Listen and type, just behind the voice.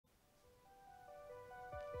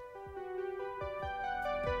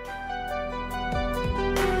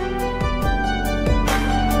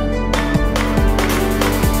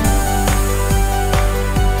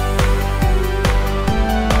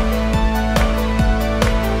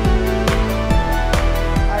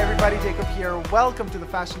Welcome to the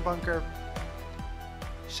Fashion Bunker.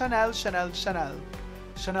 Chanel, Chanel, Chanel.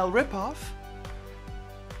 Chanel ripoff?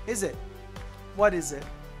 Is it? What is it?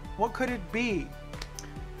 What could it be?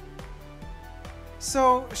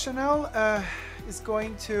 So Chanel is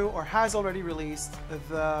going to, or has already released,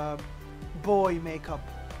 the boy makeup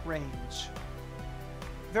range.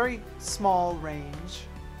 Very small range,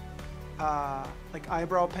 like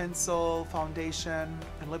eyebrow pencil, foundation,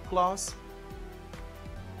 and lip gloss.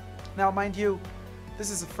 Now, mind you, this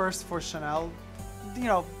is a first for Chanel. You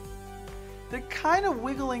know, they're kind of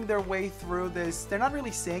wiggling their way through this. They're not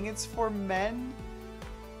really saying it's for men.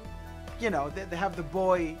 You know, they have the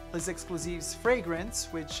Boy Les Exclusives fragrance,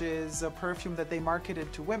 which is a perfume that they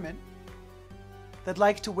marketed to women that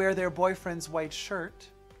like to wear their boyfriend's white shirt.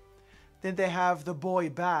 Then they have the Boy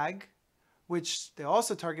bag, which they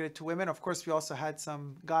also targeted to women. Of course, we also had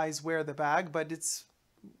some guys wear the bag, but it's,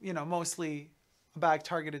 you know, mostly a bag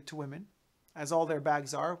targeted to women, as all their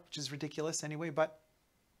bags are, which is ridiculous anyway. But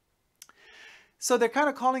so they're kind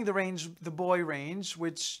of calling the range the boy range,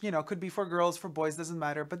 which, you know, could be for girls, for boys, doesn't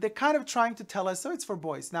matter. But they're kind of trying to tell us, oh, it's for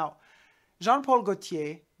boys. Now, Jean-Paul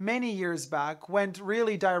Gaultier, many years back, went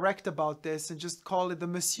really direct about this and just called it the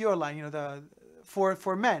Monsieur line, you know, the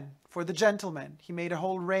for men, for the gentlemen. He made a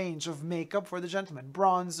whole range of makeup for the gentlemen.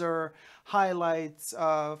 Bronzer, highlights,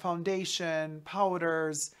 foundation,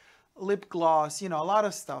 powders, lip gloss, you know, a lot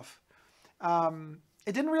of stuff.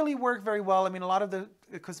 It didn't really work very well. I mean, a lot of the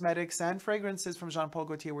cosmetics and fragrances from Jean-Paul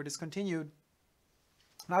Gaultier were discontinued.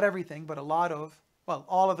 Not everything, but a lot of, well,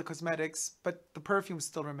 all of the cosmetics, but the perfumes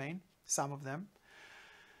still remain, some of them.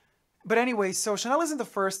 But anyway, so Chanel isn't the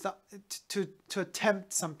first to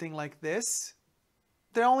attempt something like this.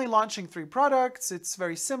 They're only launching 3 products. It's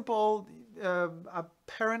very simple.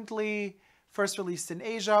 Apparently first released in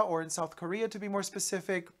Asia or in South Korea, to be more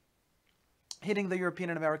specific, hitting the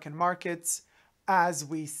European and American markets as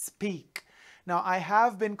we speak. Now, I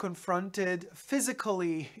have been confronted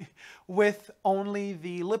physically with only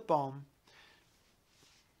the lip balm.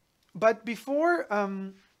 But before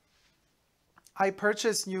I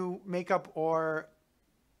purchase new makeup, or,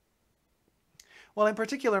 well, in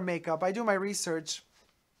particular makeup, I do my research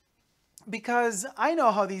because I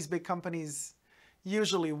know how these big companies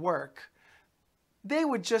usually work. They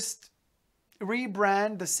would just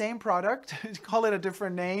rebrand the same product, call it a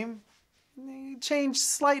different name, change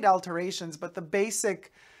slight alterations, but the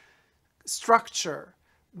basic structure,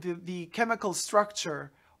 the chemical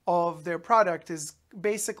structure of their product is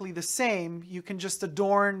basically the same. You can just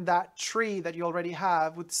adorn that tree that you already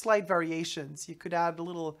have with slight variations. You could add a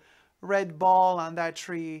little red ball on that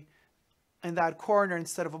tree in that corner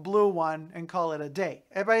instead of a blue one and call it a day.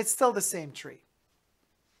 But it's still the same tree.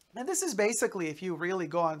 And this is basically, if you really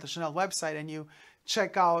go on the Chanel website and you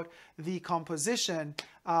check out the composition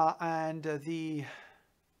and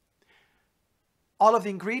all of the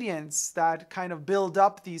ingredients that kind of build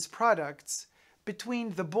up these products,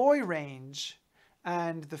 between the boy range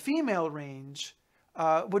and the female range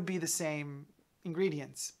would be the same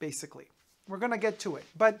ingredients, basically. We're going to get to it.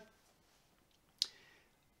 But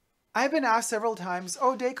I've been asked several times,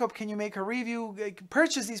 oh, Dacob, can you make a review?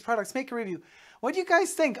 Purchase these products, make a review. What do you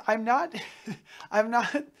guys think? I'm not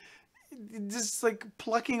just like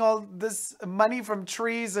plucking all this money from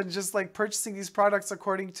trees and just like purchasing these products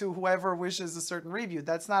according to whoever wishes a certain review.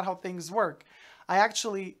 That's not how things work. I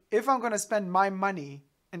actually, if I'm going to spend my money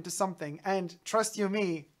into something, and trust you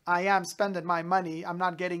me, I am spending my money, I'm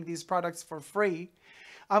not getting these products for free,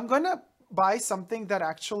 I'm going to buy something that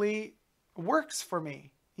actually works for me.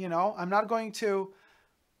 You know, I'm not going to,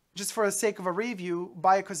 just for the sake of a review,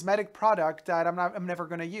 buy a cosmetic product that I'm never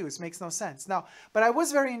going to use. Makes no sense. Now, but I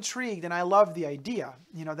was very intrigued and I love the idea,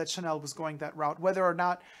 you know, that Chanel was going that route. Whether or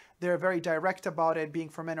not they're very direct about it being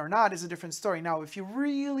for men or not is a different story. Now, if you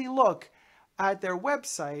really look at their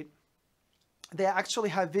website, they actually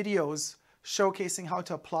have videos showcasing how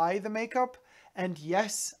to apply the makeup. And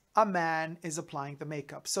yes, a man is applying the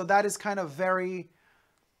makeup. So that is kind of very,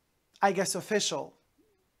 I guess, official.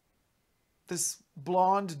 This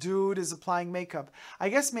blonde dude is applying makeup. I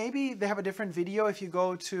guess maybe they have a different video if you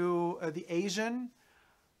go to the Asian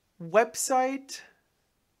website.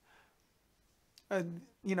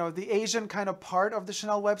 You know, the Asian kind of part of the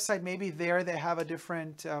Chanel website. Maybe there they have a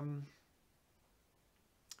different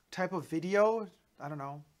type of video. I don't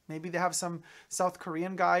know. Maybe they have some South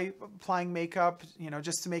Korean guy applying makeup, you know,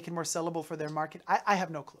 just to make it more sellable for their market. I have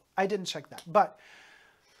no clue. I didn't check that. But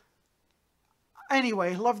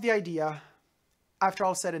anyway, love the idea. After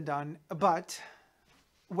all said and done. But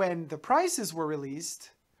when the prices were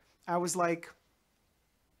released, I was like,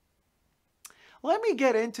 let me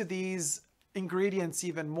get into these ingredients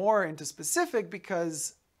even more into specific,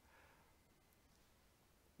 because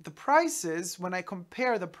the prices, when I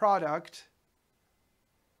compare the product,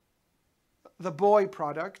 the boy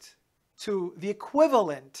product, to the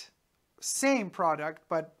equivalent same product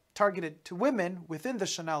but targeted to women within the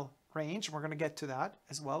Chanel range, we're going to get to that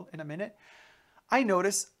as well in a minute, I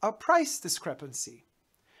notice a price discrepancy.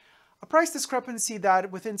 A price discrepancy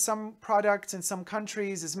that within some products in some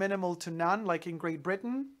countries is minimal to none, like in Great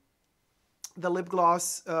Britain. The lip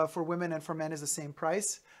gloss for women and for men is the same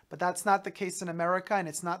price, but that's not the case in America, and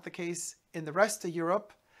it's not the case in the rest of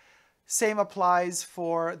Europe. Same applies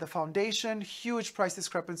for the foundation. Huge price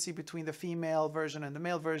discrepancy between the female version and the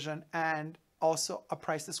male version, and also a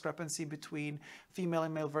price discrepancy between female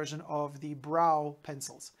and male version of the brow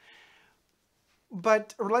pencils.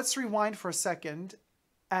 But let's rewind for a second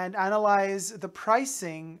and analyze the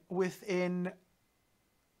pricing within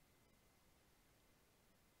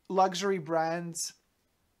luxury brands,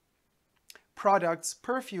 products,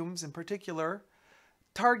 perfumes in particular,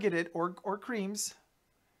 targeted, or creams,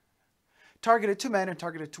 targeted to men and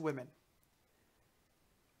targeted to women.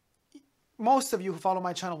 Most of you who follow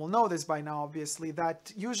my channel will know this by now, obviously,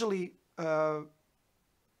 that usually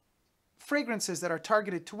fragrances that are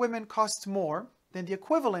targeted to women cost more than the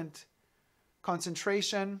equivalent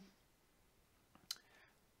concentration,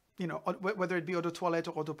 you know, whether it be eau de toilette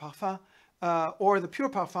or eau de parfum, or the pure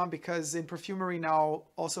parfum, because in perfumery now,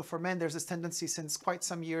 also for men, there's this tendency since quite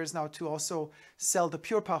some years now to also sell the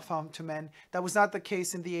pure parfum to men. That was not the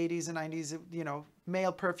case in the 80s and 90s. You know,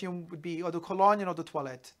 male perfume would be eau de cologne and eau de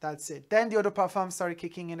toilette. That's it. Then the eau de parfum started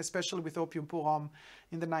kicking in, especially with Opium pour Homme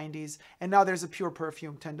in the 90s. And now there's a pure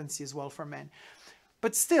perfume tendency as well for men.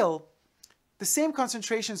 But still, the same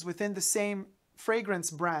concentrations within the same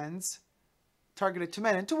fragrance brands targeted to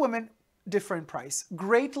men and to women, different price,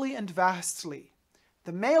 greatly and vastly.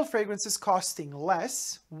 The male fragrances costing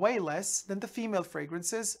less, way less, than the female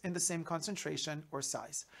fragrances in the same concentration or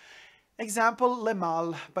size. Example, Le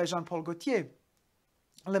Male by Jean-Paul Gaultier.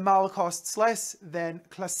 Le Male costs less than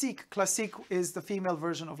Classique. Classique is the female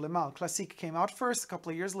version of Le Male. Classique came out first, a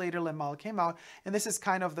couple of years later Le Male came out, and this is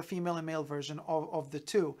kind of the female and male version of the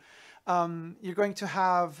two. You're going to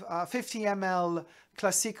have 50 ml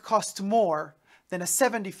Classique cost more than a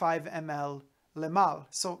 75 ml Le Male.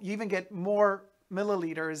 So you even get more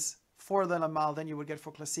milliliters for the Le Male than you would get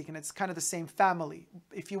for Classique, and it's kind of the same family.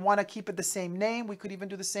 If you want to keep it the same name, we could even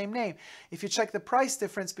do the same name. If you check the price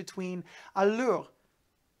difference between Allure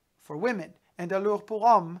for women and Allure pour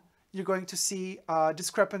Homme, you're going to see a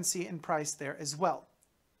discrepancy in price there as well.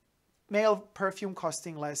 Male perfume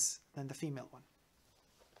costing less than the female one.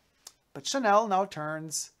 But Chanel now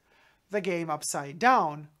turns the game upside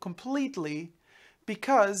down completely,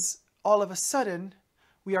 because all of a sudden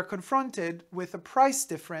we are confronted with a price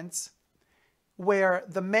difference where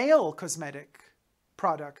the male cosmetic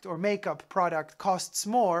product or makeup product costs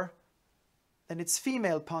more than its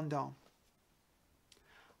female pendant.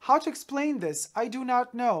 How to explain this? I do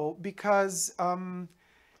not know, because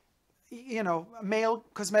you know, male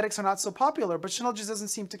cosmetics are not so popular, but Chanel just doesn't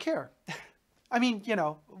seem to care. I mean, you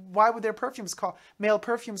know, why would their perfumes male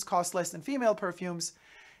perfumes cost less than female perfumes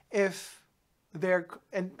if they're,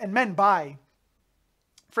 and men buy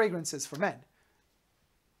fragrances for men.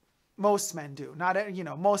 Most men do. Not, you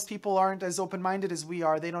know, most people aren't as open-minded as we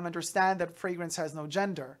are. They don't understand that fragrance has no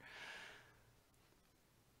gender.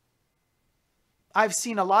 I've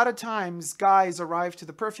seen a lot of times guys arrive to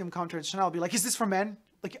the perfume counter at Chanel, be like, is this for men?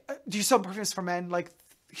 Like, do you sell perfumes for men? Like,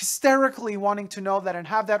 hysterically wanting to know that and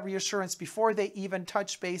have that reassurance before they even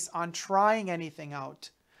touch base on trying anything out.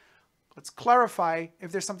 Let's clarify,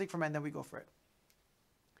 if there's something for men, then we go for it.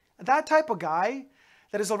 That type of guy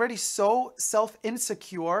that is already so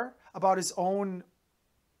self-insecure about his own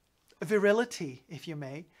virility, if you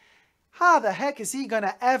may, how the heck is he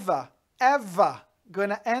gonna ever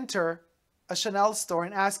gonna enter a Chanel store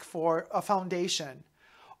and ask for a foundation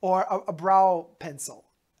or a brow pencil?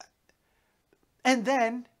 And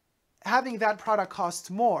then having that product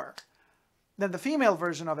cost more than the female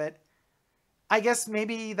version of it, I guess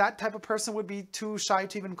maybe that type of person would be too shy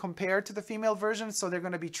to even compare to the female version, so they're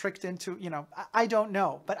going to be tricked into, you know, I don't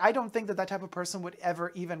know. But I don't think that that type of person would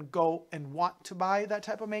ever even go and want to buy that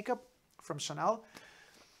type of makeup from Chanel.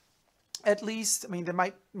 At least, I mean, they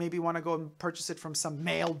might maybe want to go and purchase it from some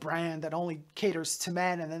male brand that only caters to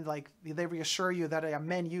men, and then like they reassure you that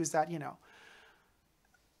men use that, you know.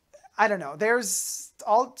 I don't know. There's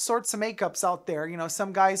all sorts of makeups out there. You know,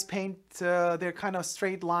 some guys paint their kind of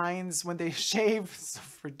straight lines when they shave. It's so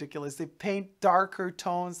ridiculous. They paint darker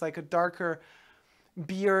tones, like a darker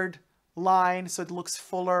beard line, so it looks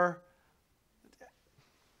fuller.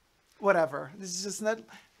 whatever. This is just not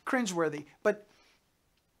cringeworthy. But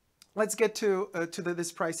let's get to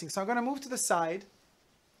this pricing. So I'm going to move to the side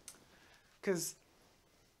because,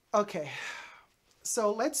 okay.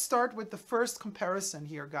 So let's start with the first comparison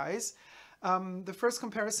here, guys. The first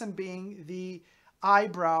comparison being the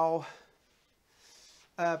eyebrow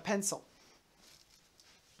pencil.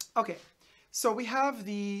 Okay, so we have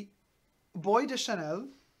the Boy de Chanel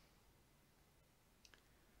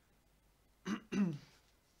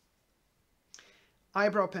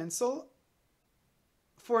eyebrow pencil,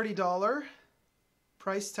 $40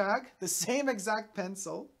 price tag, the same exact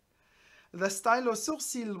pencil. The Stylo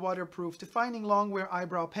Sourcil waterproof defining longwear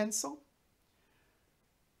eyebrow pencil.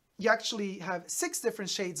 You actually have 6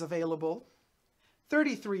 different shades available.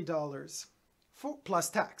 $33 plus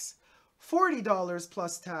tax. $40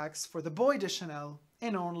 plus tax for the Boy de Chanel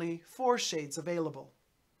and only 4 shades available.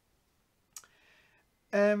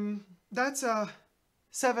 That's a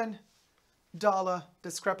 $7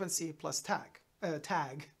 discrepancy plus tax.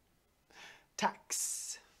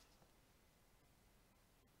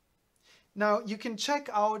 Now you can check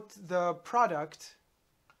out the product,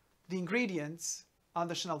 the ingredients on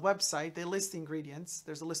the Chanel website. They list the ingredients.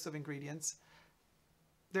 There's a list of ingredients.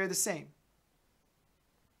 They're the same.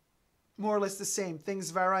 More or less the same.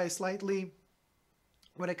 Things vary slightly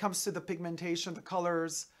when it comes to the pigmentation, the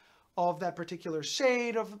colors of that particular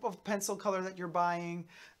shade of pencil color that you're buying.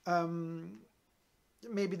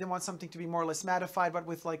 Maybe they want something to be more or less mattified, but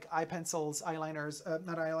with like eye pencils, eyeliners,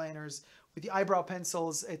 not eyeliners, with the eyebrow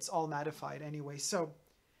pencils, it's all mattified anyway. So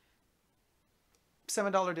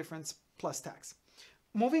 $7 difference plus tax.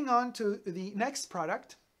 Moving on to the next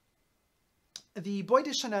product, the Boy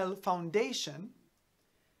de Chanel foundation,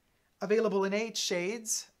 available in 8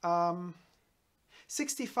 shades,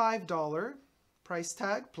 $65 price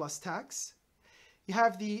tag plus tax. You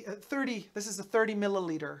have the 30, this is the 30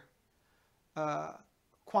 milliliter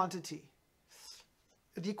quantity.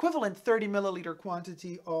 The equivalent 30 milliliter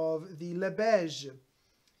quantity of the Le Beige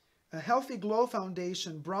a Healthy Glow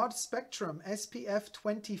Foundation Broad Spectrum SPF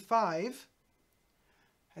 25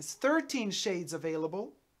 has 13 shades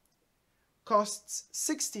available, costs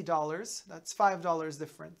 $60. That's $5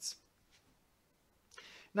 difference.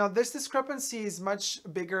 Now this discrepancy is much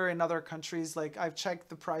bigger in other countries. Like I've checked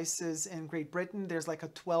the prices in Great Britain. There's like a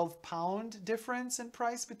 12-pound difference in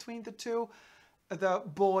price between the two. The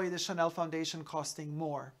Boy, the Chanel foundation costing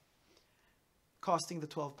more, costing the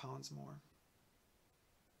 12 pounds more.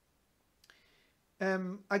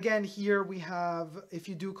 Again, here we have, if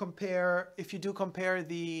you do compare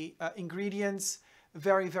the ingredients,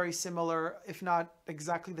 very, very similar, if not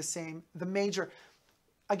exactly the same. The major,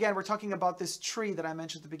 again, we're talking about this tree that I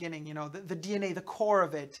mentioned at the beginning, you know, the DNA, the core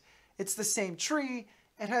of it, it's the same tree.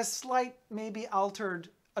 It has slight, maybe altered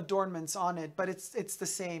adornments on it, but it's the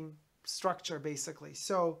same structure basically.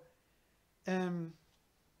 So there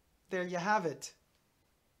you have it.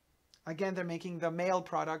 Again, they're making the male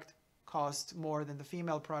product cost more than the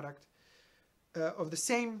female product of the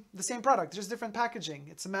same product, just different packaging.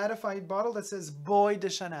 It's a mattified bottle that says Boy de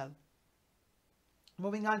Chanel.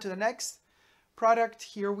 Moving on to the next product,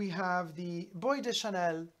 here we have the Boy de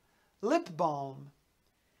Chanel lip balm,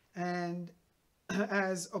 and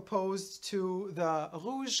as opposed to the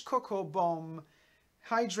Rouge Coco Baume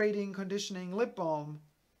hydrating conditioning lip balm,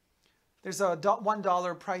 there's a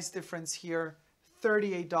 $1 price difference here.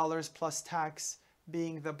 $38 plus tax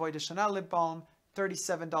being the Boy de Chanel lip balm,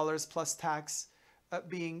 $37 plus tax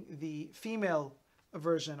being the female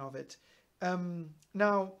version of it.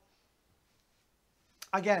 Now,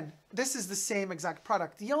 again, this is the same exact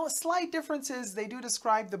product. The only slight difference is they do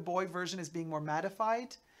describe the boy version as being more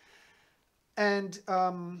mattified, and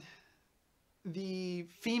the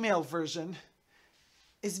female version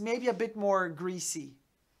is maybe a bit more greasy.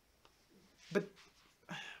 But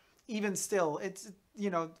even still, it's,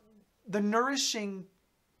 you know, the nourishing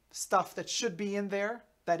stuff that should be in there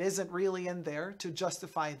that isn't really in there to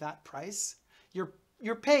justify that price.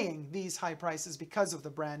 You're paying these high prices because of the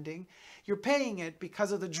branding. You're paying it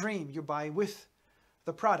because of the dream you buy with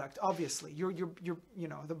the product. Obviously, you're you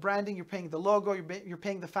know, the branding, you're paying the logo, you're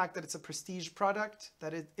paying the fact that it's a prestige product,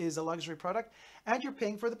 that it is a luxury product, and you're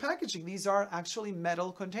paying for the packaging. These are actually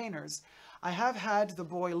metal containers. I have had the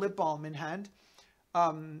Boy lip balm in hand.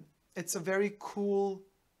 It's a very cool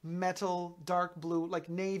metal, dark blue, like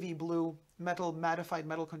navy blue metal, mattified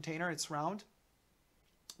metal container. It's round.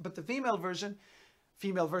 But the female version,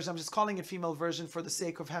 I'm just calling it female version for the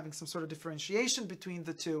sake of having some sort of differentiation between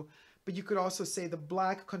the two. But you could also say the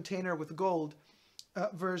black container with gold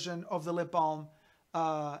version of the lip balm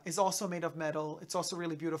is also made of metal. It's also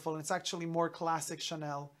really beautiful, and it's actually more classic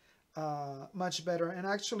Chanel much better. And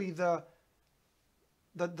actually the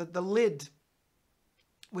lid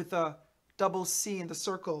with a double C in the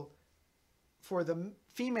circle for the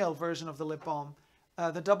female version of the lip balm,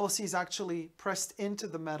 the double C is actually pressed into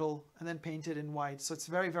the metal and then painted in white. So it's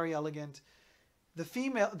very, very elegant.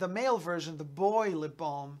 The male version, the boy lip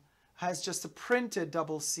balm, has just a printed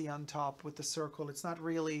double C on top with the circle. It's not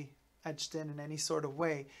really etched in any sort of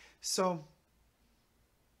way. So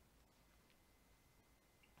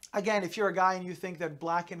again, if you're a guy and you think that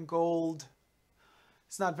black and gold,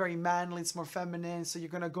 it's not very manly, it's more feminine, so you're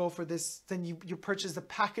going to go for this, then you purchase the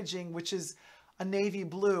packaging, which is a navy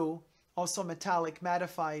blue, also metallic,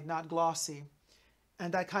 mattified, not glossy.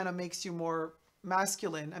 And that kind of makes you more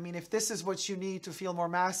masculine. I mean, if this is what you need to feel more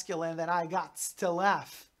masculine, then I got to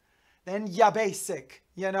laugh. Then ya basic,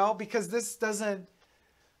 you know, because this doesn't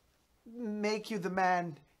make you the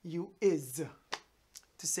man you is,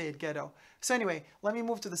 to say it ghetto. So anyway, let me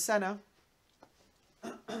move to the Senna.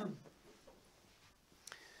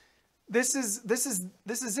 This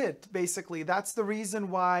is it, basically. That's the reason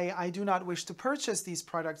why I do not wish to purchase these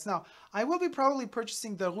products. Now, I will be probably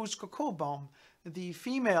purchasing the Rouge Coco Balm, the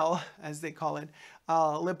female, as they call it,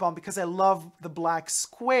 lip balm, because I love the black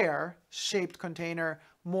square shaped container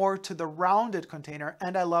more to the rounded container,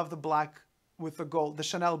 and I love the black with the gold, the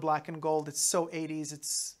Chanel black and gold. It's so 80s,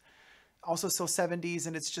 it's also so 70s,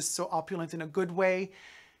 and it's just so opulent in a good way.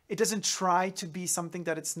 It doesn't try to be something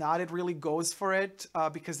that it's not. It really goes for it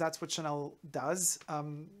because that's what Chanel does.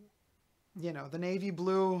 You know, the navy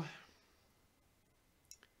blue,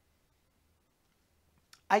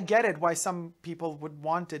 I get it why some people would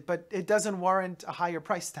want it, but it doesn't warrant a higher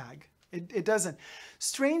price tag. It doesn't.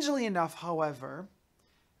 Strangely enough, however,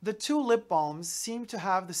 the two lip balms seem to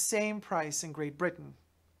have the same price in Great Britain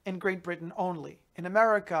only. In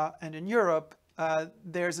America and in Europe,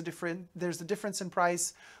 there's a difference in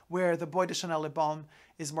price where the Bois de Chanel lip balm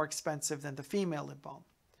is more expensive than the female lip balm.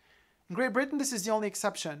 In Great Britain, this is the only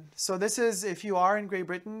exception. So this is, if you are in Great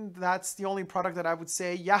Britain, that's the only product that I would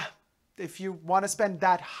say, yeah, if you want to spend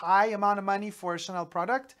that high amount of money for a Chanel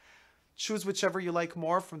product, choose whichever you like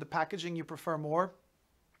more from the packaging you prefer more,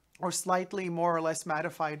 or slightly more or less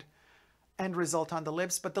mattified end result on the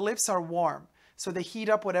lips. But the lips are warm, so they heat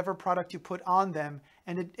up whatever product you put on them,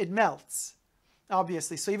 and it melts,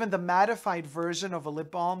 obviously. So even the mattified version of a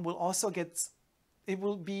lip balm will also it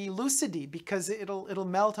will be lucidy because it'll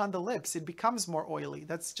melt on the lips. It becomes more oily.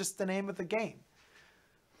 That's just the name of the game.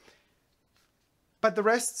 But the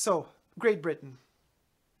rest, so Great Britain.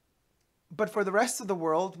 But for the rest of the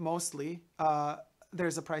world, mostly,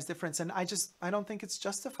 there's a price difference, and I don't think it's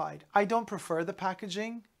justified. I don't prefer the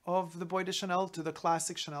packaging of the Bois de Chanel to the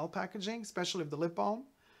classic Chanel packaging, especially of the lip balm.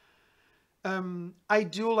 I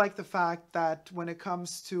do like the fact that when it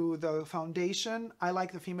comes to the foundation, I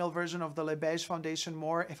like the female version of the Le Beige foundation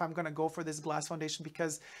more if I'm going to go for this glass foundation,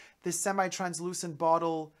 because this semi-translucent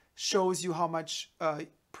bottle shows you how much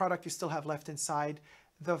product you still have left inside.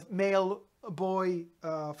 The male boy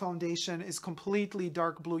foundation is completely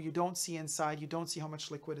dark blue. You don't see inside. You don't see how much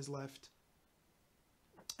liquid is left.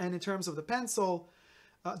 And in terms of the pencil,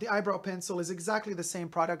 the eyebrow pencil is exactly the same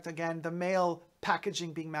product. Again, the male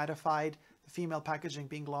packaging being mattified, the female packaging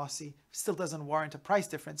being glossy, still doesn't warrant a price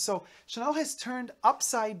difference. So Chanel has turned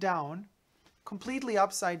upside down, completely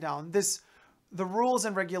upside down, the rules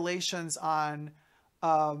and regulations on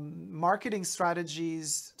marketing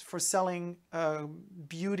strategies for selling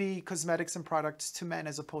beauty, cosmetics, and products to men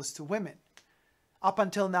as opposed to women. Up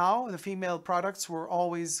until now, the female products were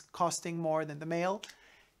always costing more than the male.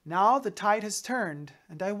 Now the tide has turned,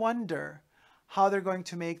 and I wonder how they're going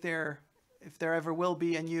to make if there ever will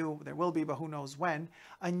be there will be, but who knows when,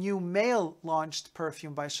 a new male-launched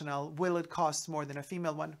perfume by Chanel. Will it cost more than a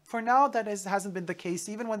female one? For now, that hasn't been the case.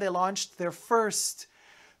 Even when they launched their first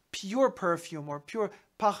pure perfume or pure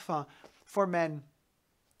parfum for men,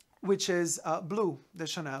 which is Bleu de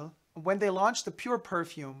Chanel. When they launched the pure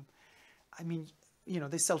perfume, I mean, you know,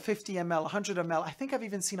 they sell 50 ml, 100 ml. I think I've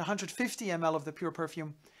even seen 150 ml of the pure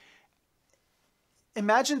perfume.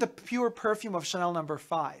 Imagine the pure perfume of Chanel No.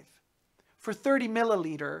 5. For 30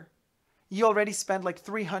 milliliter, you already spend like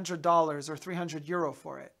 $300 or 300 euro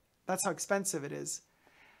for it. That's how expensive it is.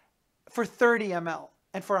 For 30 ml.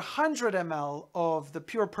 And for 100 ml of the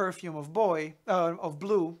pure perfume of Bleu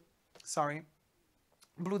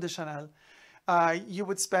de Chanel, you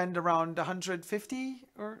would spend around 150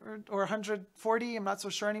 or 140. I'm not so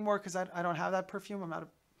sure anymore because I don't have that perfume.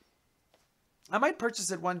 I might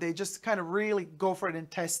purchase it one day just to kind of really go for it and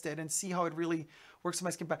test it and see how it really works on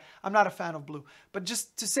my skin. But I'm not a fan of Bleu. But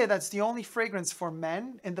just to say, that's the only fragrance for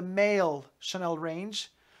men in the male Chanel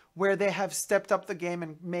range where they have stepped up the game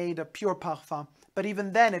and made a pure parfum. But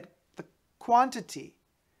even then, the quantity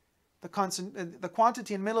in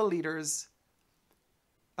milliliters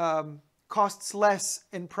costs less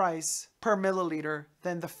in price per milliliter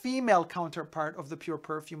than the female counterpart of the pure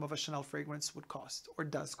perfume of a Chanel fragrance would cost, or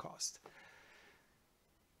does cost.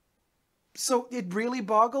 So it really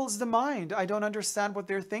boggles the mind. I don't understand what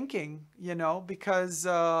they're thinking, you know, because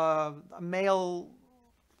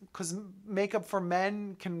makeup for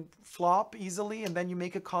men can flop easily, and then you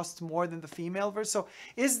make it cost more than the female version. So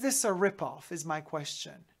is this a ripoff, is my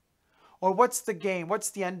question? Or what's the game?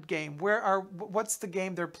 What's the end game? What's the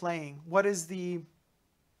game they're playing? What is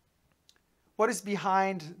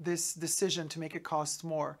behind this decision to make it cost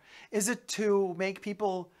more? Is it to make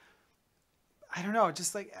people, I don't know,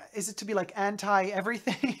 just like, is it to be like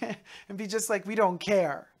anti-everything and be just like, we don't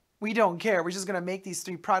care. We don't care. We're just going to make these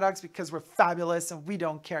 3 products because we're fabulous and we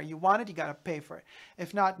don't care. You want it, you got to pay for it.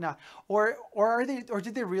 If not, not. Or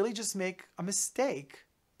did they really just make a mistake?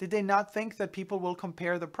 Did they not think that people will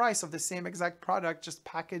compare the price of the same exact product just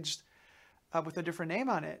packaged with a different name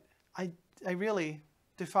on it? I really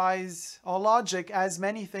defies all logic, as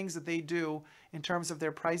many things that they do in terms of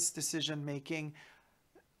their price decision making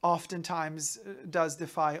oftentimes does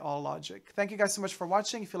defy all logic. Thank you guys so much for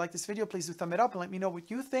watching. If you like this video, please do thumb it up and let me know what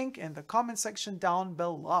you think in the comment section down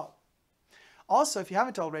below. Also, if you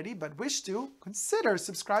haven't already but wish to, consider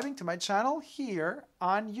subscribing to my channel here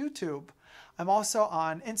on YouTube. I'm also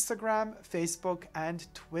on Instagram, Facebook, and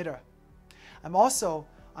Twitter. I'm also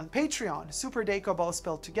on Patreon, Super Dacob, all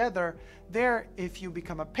spelled together. There, if you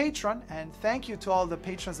become a patron, and thank you to all the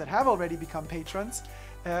patrons that have already become patrons,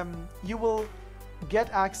 you will get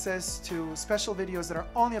access to special videos that are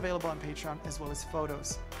only available on Patreon, as well as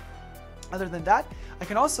photos. Other than that, I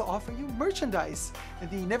can also offer you merchandise.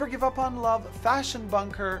 The Never Give Up on Love Fashion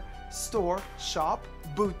Bunker store, shop,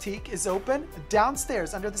 boutique is open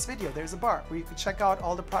downstairs under this video. There's a bar where you can check out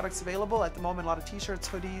all the products available. At the moment, a lot of t-shirts,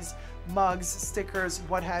 hoodies, mugs, stickers,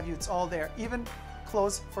 what have you. It's all there. Even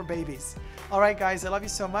clothes for babies. All right, guys, I love you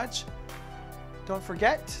so much. Don't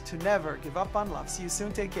forget to never give up on love. See you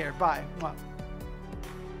soon. Take care. Bye. Mwah.